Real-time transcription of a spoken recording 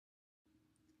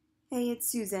Hey, it's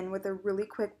Susan with a really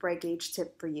quick bright gauge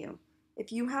tip for you. If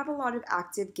you have a lot of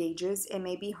active gauges, it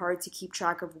may be hard to keep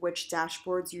track of which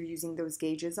dashboards you're using those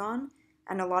gauges on.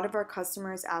 And a lot of our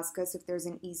customers ask us if there's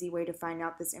an easy way to find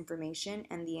out this information,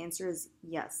 and the answer is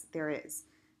yes, there is.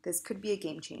 This could be a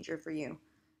game changer for you.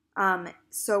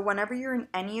 So whenever you're in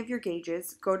any of your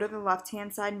gauges, go to the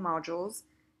left-hand side modules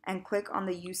and click on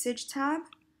the usage tab,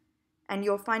 and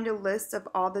you'll find a list of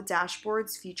all the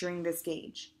dashboards featuring this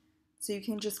gauge. So you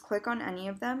can just click on any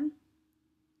of them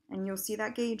and you'll see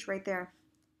that gauge right there.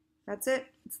 That's it.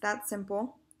 It's that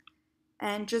simple.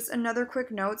 And just another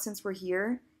quick note since we're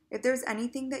here, if there's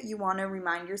anything that you want to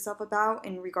remind yourself about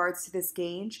in regards to this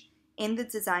gauge, in the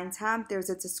design tab, there's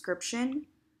a description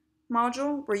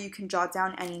module where you can jot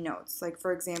down any notes, like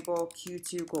for example,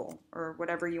 Q2 goal or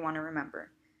whatever you want to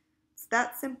remember. It's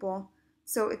that simple.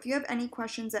 So if you have any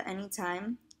questions at any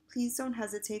time, please don't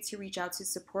hesitate to reach out to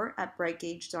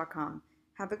support@brightgauge.com.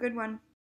 Have a good one.